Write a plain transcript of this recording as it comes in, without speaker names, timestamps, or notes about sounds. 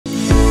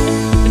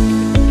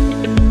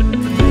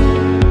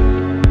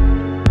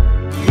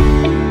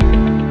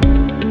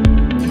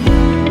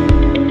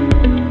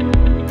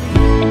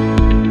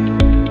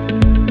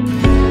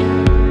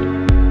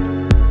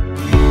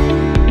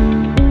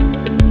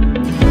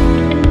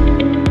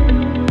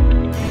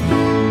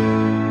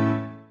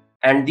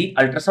and the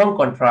ultrasound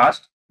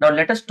contrast. Now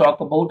let us talk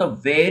about a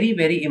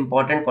very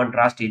important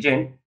contrast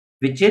agent,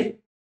 which is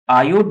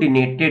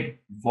iodinated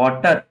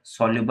water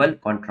soluble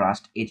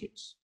contrast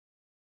agents.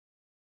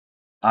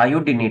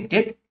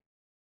 Iodinated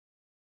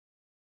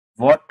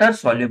water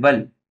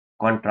soluble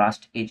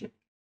contrast agent.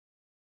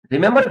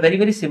 Remember a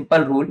very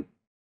simple rule,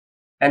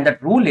 and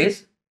that rule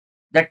is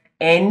that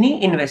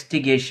any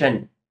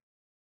investigation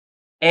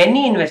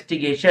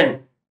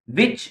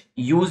which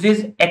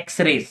uses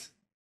X-rays,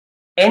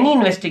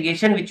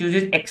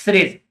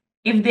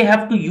 if they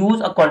have to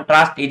use a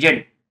contrast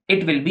agent,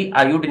 it will be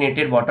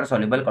iodinated water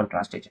soluble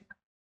contrast agent.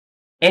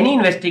 Any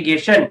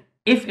investigation,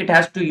 if it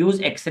has to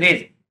use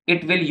X-rays,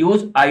 it will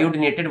use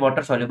iodinated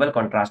water soluble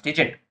contrast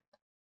agent,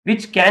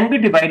 which can be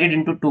divided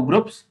into two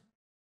groups: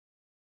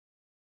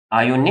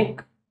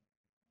 ionic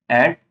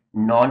and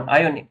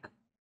non-ionic.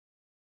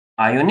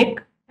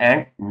 Ionic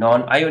and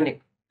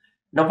non-ionic.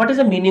 Now what is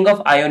the meaning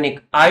of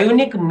ionic?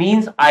 Ionic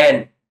means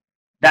ion.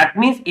 That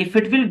means if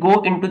it will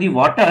go into the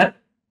water,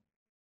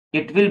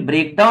 it will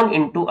break down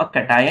into a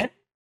cation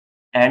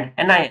and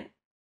anion.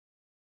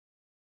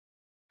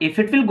 If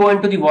it will go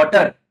into the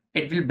water,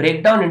 it will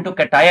break down into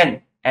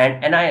cation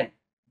and anion.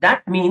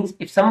 That means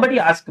if somebody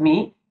asks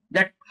me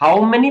that how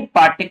many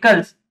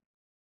particles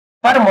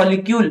per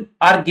molecule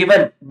are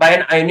given by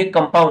an ionic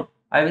compound,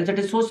 I will say it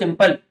is so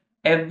simple.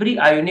 Every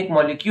ionic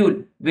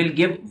molecule will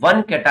give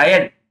one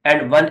cation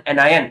and one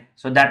anion.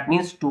 So that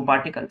means 2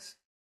 particles.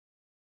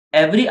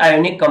 Every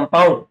ionic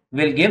compound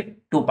will give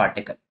 2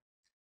 particles.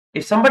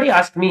 If somebody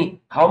asks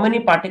me how many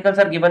particles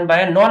are given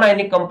by a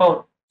non-ionic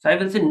compound, so I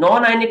will say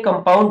non-ionic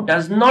compound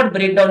does not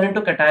break down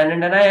into cation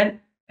and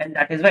anion, and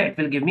that is why it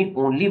will give me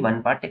only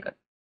 1 particle.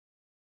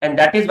 And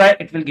that is why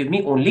it will give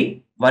me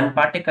only 1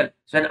 particle.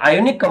 So an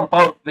ionic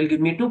compound will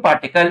give me 2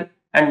 particles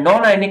and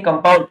non-ionic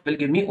compound will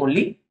give me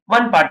only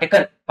 1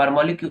 particle per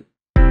molecule.